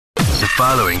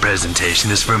following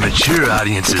presentation is for mature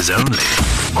audiences only.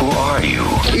 Who are you?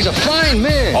 He's a fine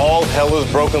man. All hell is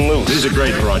broken loose. He's a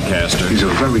great broadcaster. He's a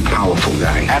very powerful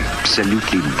guy.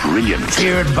 Absolutely brilliant.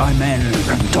 Feared by men,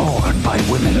 adored by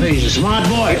women. He's a smart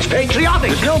boy. It's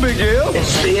patriotic. It's no big deal.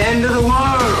 It's the end of the world.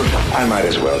 I might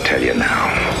as well tell you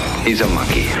now. He's a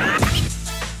monkey.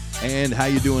 And how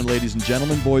you doing, ladies and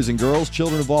gentlemen, boys and girls,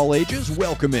 children of all ages?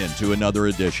 Welcome into another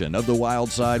edition of The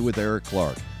Wild Side with Eric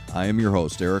Clark. I am your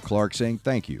host, Eric Clark, saying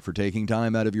thank you for taking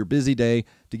time out of your busy day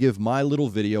to give my little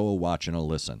video a watch and a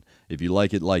listen. If you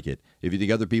like it, like it. If you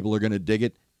think other people are going to dig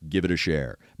it, give it a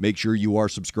share. Make sure you are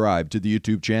subscribed to the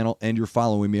YouTube channel and you're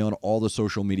following me on all the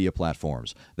social media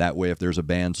platforms. That way, if there's a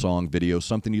band, song, video,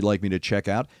 something you'd like me to check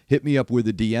out, hit me up with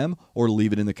a DM or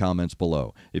leave it in the comments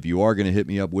below. If you are going to hit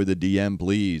me up with a DM,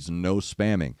 please, no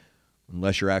spamming,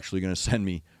 unless you're actually going to send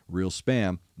me real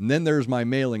spam. And then there's my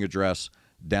mailing address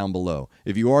down below.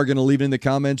 If you are going to leave it in the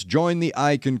comments, join the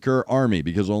I Concur Army,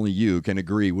 because only you can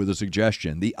agree with a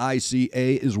suggestion. The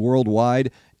ICA is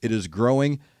worldwide. It is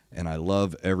growing, and I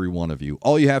love every one of you.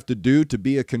 All you have to do to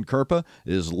be a Concurpa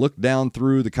is look down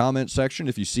through the comment section.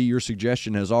 If you see your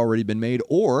suggestion has already been made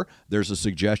or there's a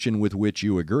suggestion with which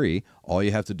you agree, all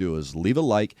you have to do is leave a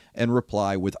like and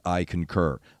reply with I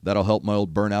Concur. That'll help my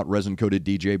old burnout resin-coated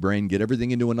DJ brain get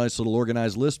everything into a nice little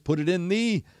organized list, put it in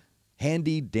the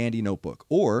handy dandy notebook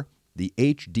or the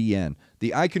HDN.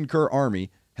 The I Concur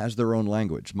Army has their own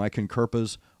language. My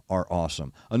Concurpas are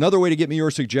awesome. Another way to get me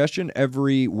your suggestion,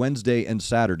 every Wednesday and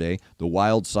Saturday, the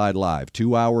Wild Side Live,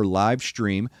 2-hour live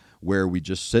stream where we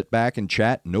just sit back and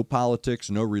chat, no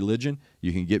politics, no religion.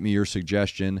 You can get me your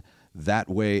suggestion that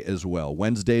way as well.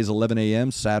 Wednesdays, 11 a.m.,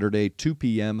 Saturday, 2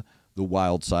 p.m., the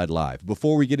Wild Side Live.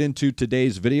 Before we get into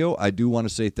today's video, I do want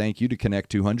to say thank you to Connect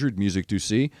 200, Music to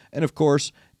See, and of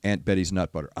course, Aunt Betty's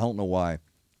Nut Butter. I don't know why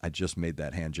I just made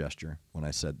that hand gesture when I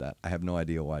said that. I have no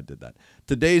idea why I did that.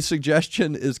 Today's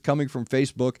suggestion is coming from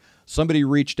Facebook. Somebody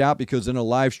reached out because in a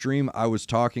live stream I was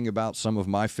talking about some of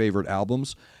my favorite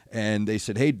albums, and they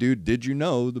said, hey, dude, did you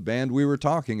know the band we were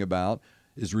talking about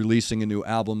is releasing a new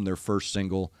album? Their first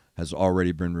single has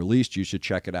already been released. You should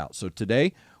check it out. So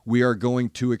today we are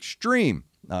going to Extreme.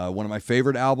 One of my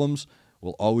favorite albums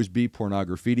will always be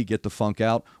Pornography. Get the Funk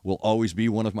Out will always be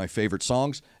one of my favorite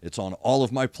songs. It's on all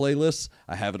of my playlists.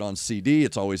 I have it on CD.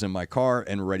 It's always in my car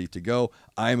and ready to go.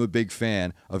 I am a big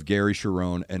fan of Gary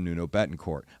Cherone and Nuno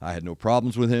Bettencourt. I had no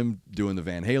problems with him doing the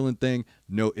Van Halen thing,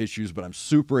 no issues, but I'm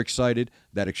super excited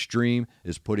that Extreme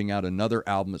is putting out another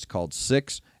album. It's called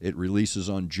 6. It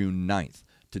releases on June 9th.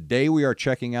 Today we are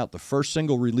checking out the first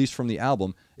single released from the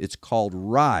album. It's called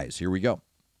Rise. Here we go.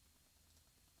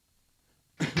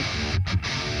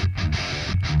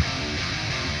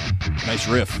 Nice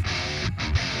riff.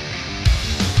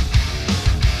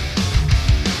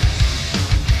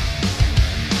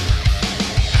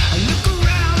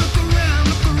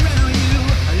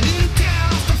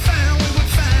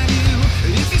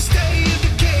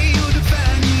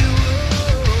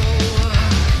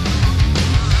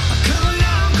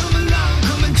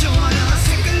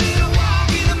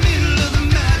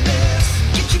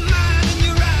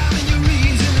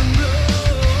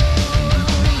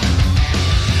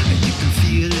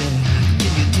 Feel it.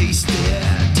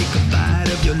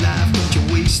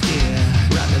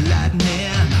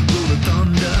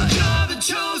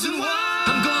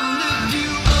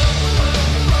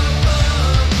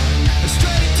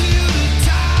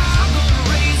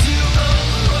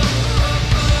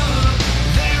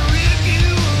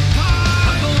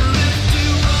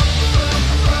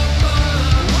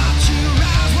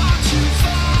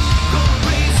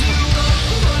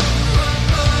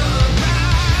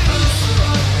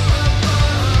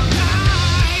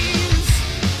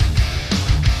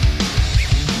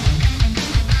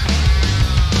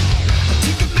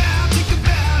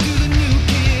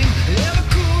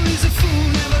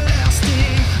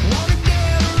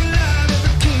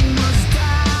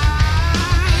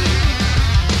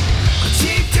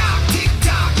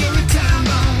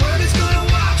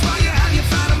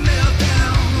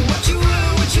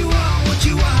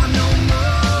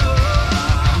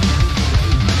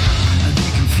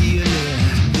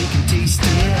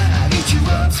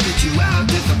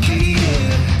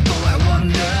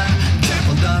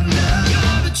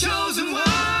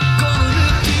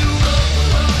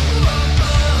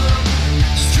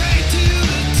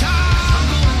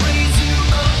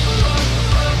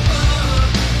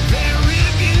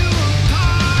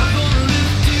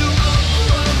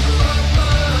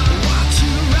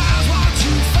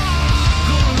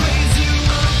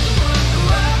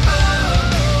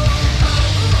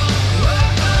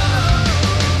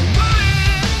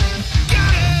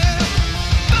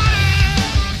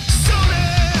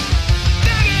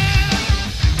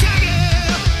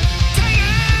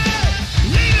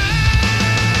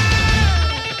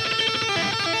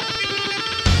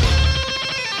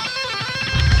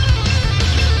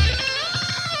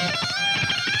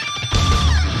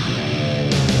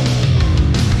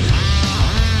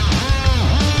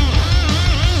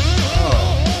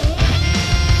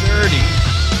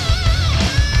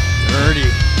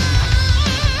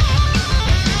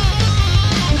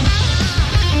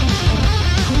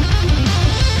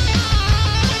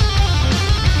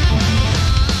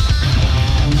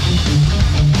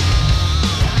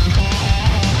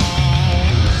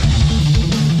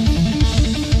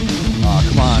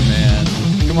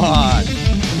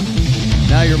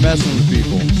 messing with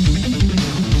people.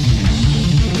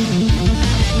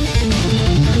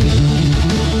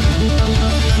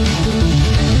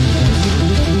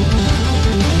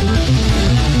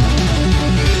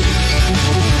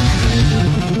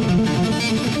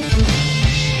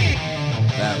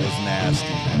 That was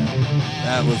nasty, man.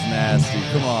 That was nasty.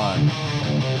 Come on.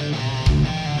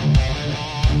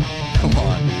 Come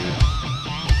on, dude.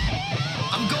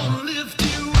 I'm gonna lift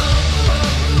you up,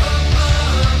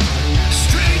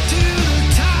 straight to the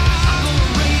top. I'm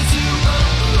gonna raise you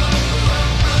up,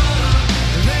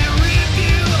 then rip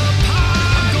you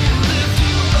apart. I'm gonna lift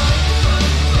you up,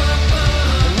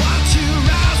 watch you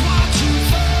rise, watch you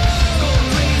fall.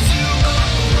 Gonna raise you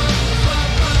up,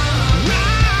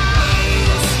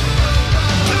 rise.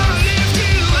 Gonna lift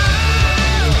you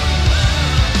up,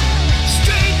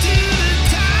 straight to the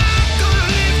top. Gonna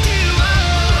lift you up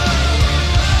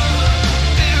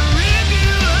and rip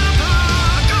you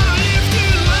apart. Gonna lift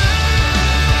you up,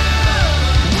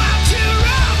 watch you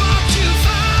rise, watch you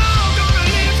fall. Gonna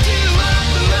lift you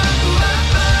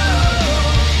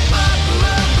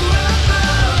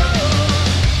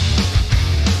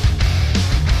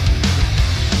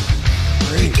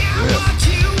Great get riff. what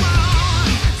you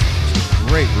want.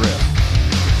 Great riff.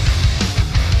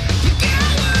 You get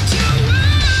what you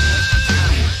want.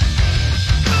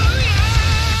 Oh yeah.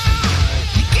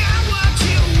 You get what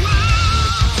you want.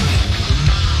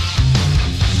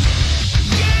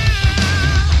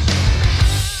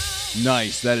 Yeah.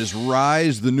 Nice. That is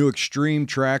Rise, the new Extreme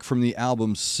track from the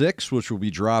album 6, which will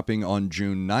be dropping on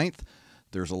June 9th.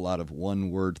 There's a lot of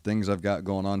one-word things I've got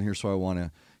going on here, so I want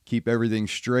to keep everything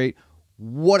straight.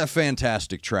 What a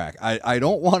fantastic track. I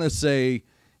don't want to say,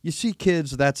 you see,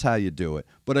 kids, that's how you do it.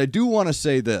 But I do want to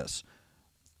say this.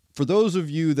 For those of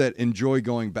you that enjoy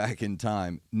going back in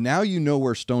time, now you know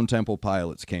where Stone Temple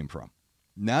Pilots came from.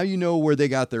 Now you know where they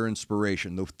got their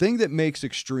inspiration. The thing that makes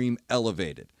Extreme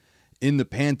elevated in the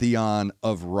pantheon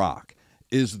of rock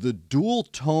is the dual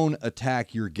tone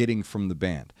attack you're getting from the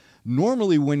band.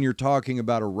 Normally, when you're talking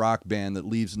about a rock band that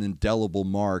leaves an indelible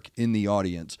mark in the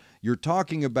audience, you're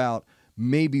talking about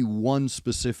maybe one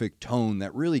specific tone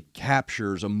that really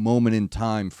captures a moment in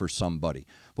time for somebody.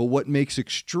 But what makes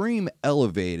Extreme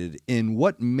elevated and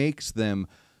what makes them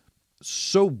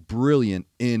so brilliant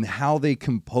in how they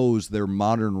compose their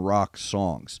modern rock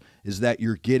songs is that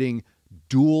you're getting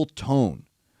dual tone.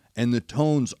 And the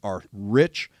tones are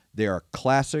rich, they are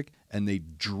classic, and they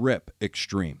drip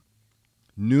Extreme.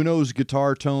 Nuno's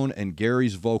guitar tone and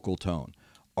Gary's vocal tone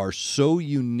are so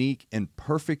unique and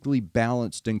perfectly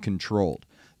balanced and controlled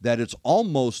that it's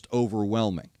almost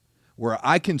overwhelming, where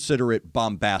I consider it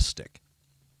bombastic.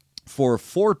 For a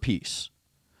 4-piece,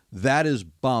 that is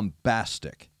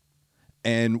bombastic.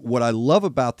 And what I love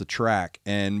about the track,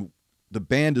 and the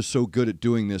band is so good at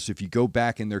doing this, if you go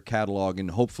back in their catalog,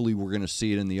 and hopefully we're going to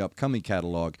see it in the upcoming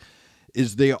catalog,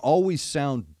 is they always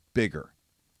sound bigger.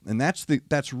 And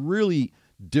that's really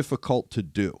difficult to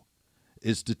do,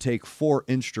 is to take 4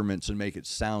 instruments and make it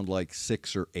sound like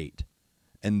 6 or 8.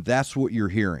 And that's what you're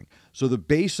hearing. So the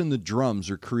bass and the drums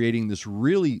are creating this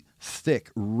really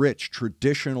thick, rich,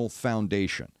 traditional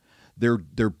foundation. They're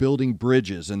building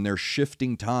bridges, and they're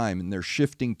shifting time, and they're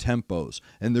shifting tempos,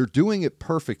 and they're doing it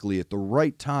perfectly at the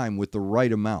right time with the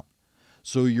right amount.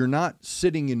 So you're not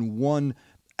sitting in one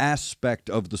aspect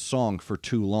of the song for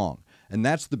too long. And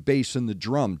that's the bass and the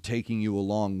drum taking you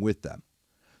along with them.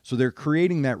 So they're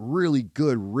creating that really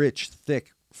good, rich,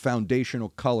 thick, foundational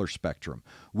color spectrum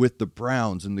with the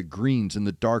browns and the greens and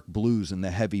the dark blues and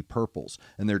the heavy purples.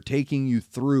 And they're taking you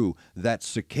through that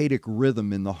saccadic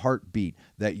rhythm in the heartbeat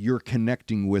that you're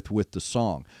connecting with the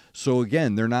song. So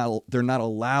again, they're not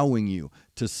allowing you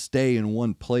to stay in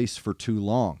one place for too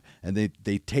long. And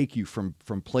they take you from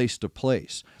place to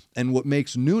place. And what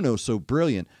makes Nuno so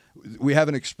brilliant, we have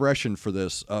an expression for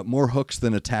this, more hooks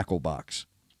than a tackle box.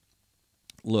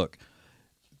 Look,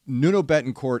 Nuno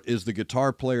Bettencourt is the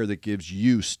guitar player that gives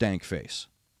you stank face.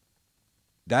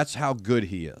 That's how good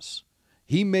he is.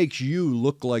 He makes you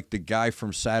look like the guy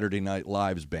from Saturday Night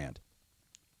Live's band.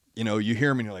 You know, you hear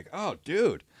him and you're like, "Oh,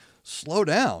 dude, slow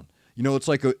down." You know, it's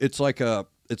like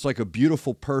a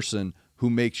beautiful person who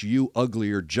makes you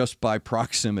uglier just by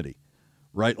proximity,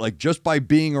 right? Like just by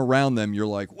being around them, you're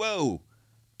like, "Whoa,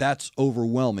 that's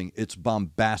overwhelming." It's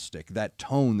bombastic. That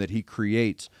tone that he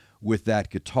creates with that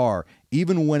guitar,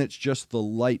 even when it's just the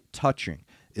light touching,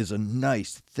 is a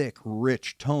nice, thick,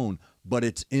 rich tone, but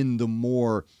it's in the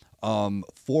more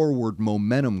forward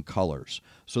momentum colors.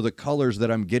 So the colors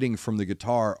that I'm getting from the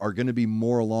guitar are going to be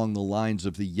more along the lines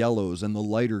of the yellows and the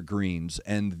lighter greens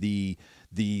and the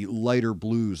the lighter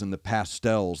blues and the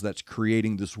pastels that's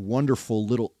creating this wonderful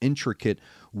little intricate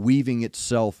weaving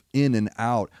itself in and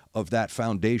out of that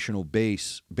foundational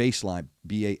bass line,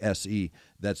 B-A-S-E,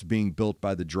 that's being built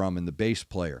by the drum and the bass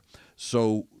player.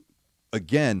 So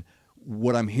again,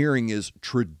 what I'm hearing is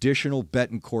traditional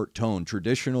Betancourt tone,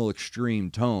 traditional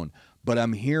extreme tone, but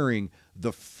I'm hearing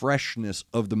the freshness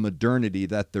of the modernity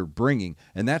that they're bringing,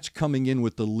 and that's coming in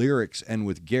with the lyrics and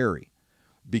with Gary,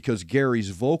 because Gary's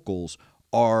vocals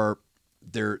are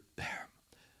they're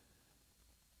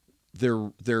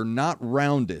not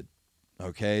rounded,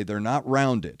 okay? They're not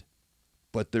rounded,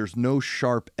 but there's no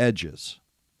sharp edges.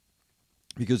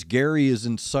 Because Gary is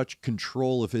in such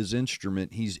control of his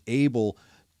instrument, he's able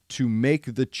to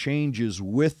make the changes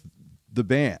with the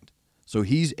band. So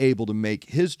he's able to make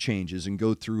his changes and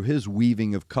go through his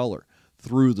weaving of color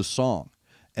through the song.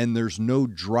 And there's no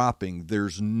dropping,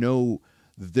 there's no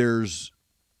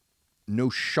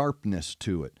sharpness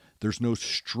to it. There's no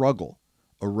struggle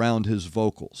around his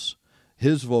vocals.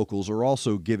 His vocals are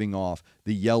also giving off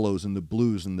the yellows and the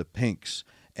blues and the pinks,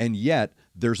 and yet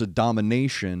there's a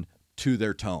domination to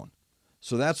their tone.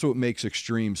 So that's what makes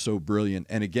Extreme so brilliant.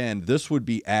 And again, this would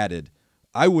be added.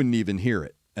 I wouldn't even hear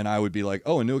it, and I would be like,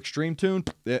 oh, a new Extreme tune?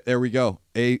 There we go.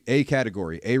 A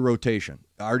category, A rotation.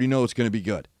 I already know it's going to be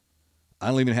good. I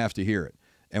don't even have to hear it.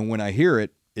 And when I hear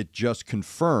it, it just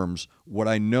confirms what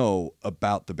I know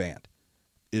about the band,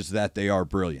 is that they are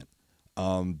brilliant.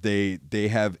 They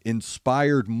have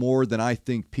inspired more than I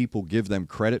think people give them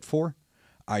credit for.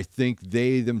 I think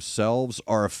they themselves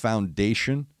are a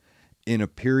foundation in a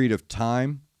period of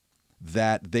time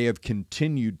that they have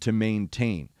continued to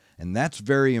maintain. And that's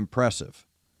very impressive.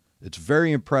 It's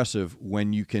very impressive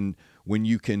when you can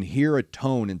hear a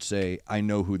tone and say, I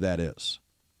know who that is.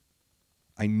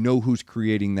 I know who's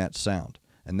creating that sound.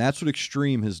 And that's what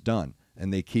Extreme has done,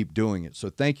 and they keep doing it. So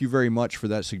thank you very much for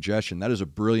that suggestion. That is a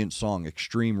brilliant song,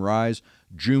 Extreme Rise.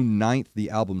 June 9th,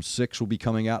 the album 6 will be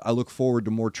coming out. I look forward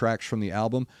to more tracks from the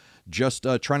album. Just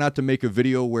try not to make a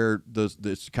video where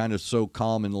it's kind of so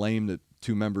calm and lame that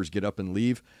two members get up and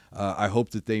leave. I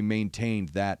hope that they maintained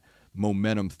that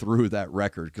momentum through that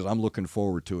record, because I'm looking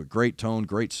forward to it. Great tone,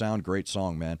 great sound, great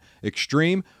song, man.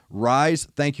 Extreme Rise,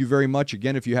 thank you very much.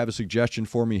 Again, if you have a suggestion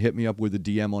for me, hit me up with a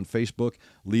DM on Facebook.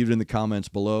 Leave it in the comments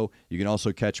below. You can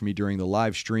also catch me during the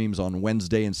live streams on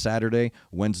Wednesday and Saturday.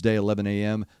 Wednesday, 11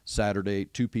 a.m., Saturday,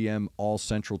 2 p.m., all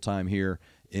Central Time here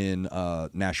in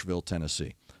Nashville,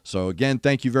 Tennessee. So again,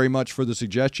 thank you very much for the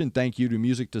suggestion. Thank you to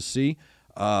Music to See,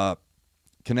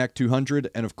 Connect 200,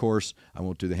 and of course, I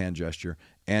won't do the hand gesture,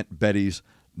 Aunt Betty's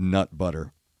Nut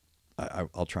Butter.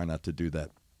 I'll try not to do that.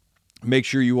 Make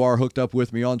sure you are hooked up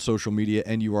with me on social media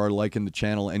and you are liking the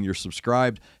channel and you're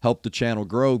subscribed. Help the channel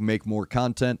grow, make more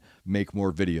content, make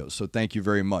more videos. So thank you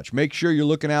very much. Make sure you're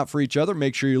looking out for each other.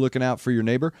 Make sure you're looking out for your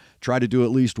neighbor. Try to do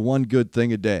at least one good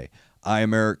thing a day. I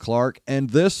am Eric Clark, and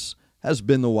this has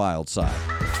been The Wild Side.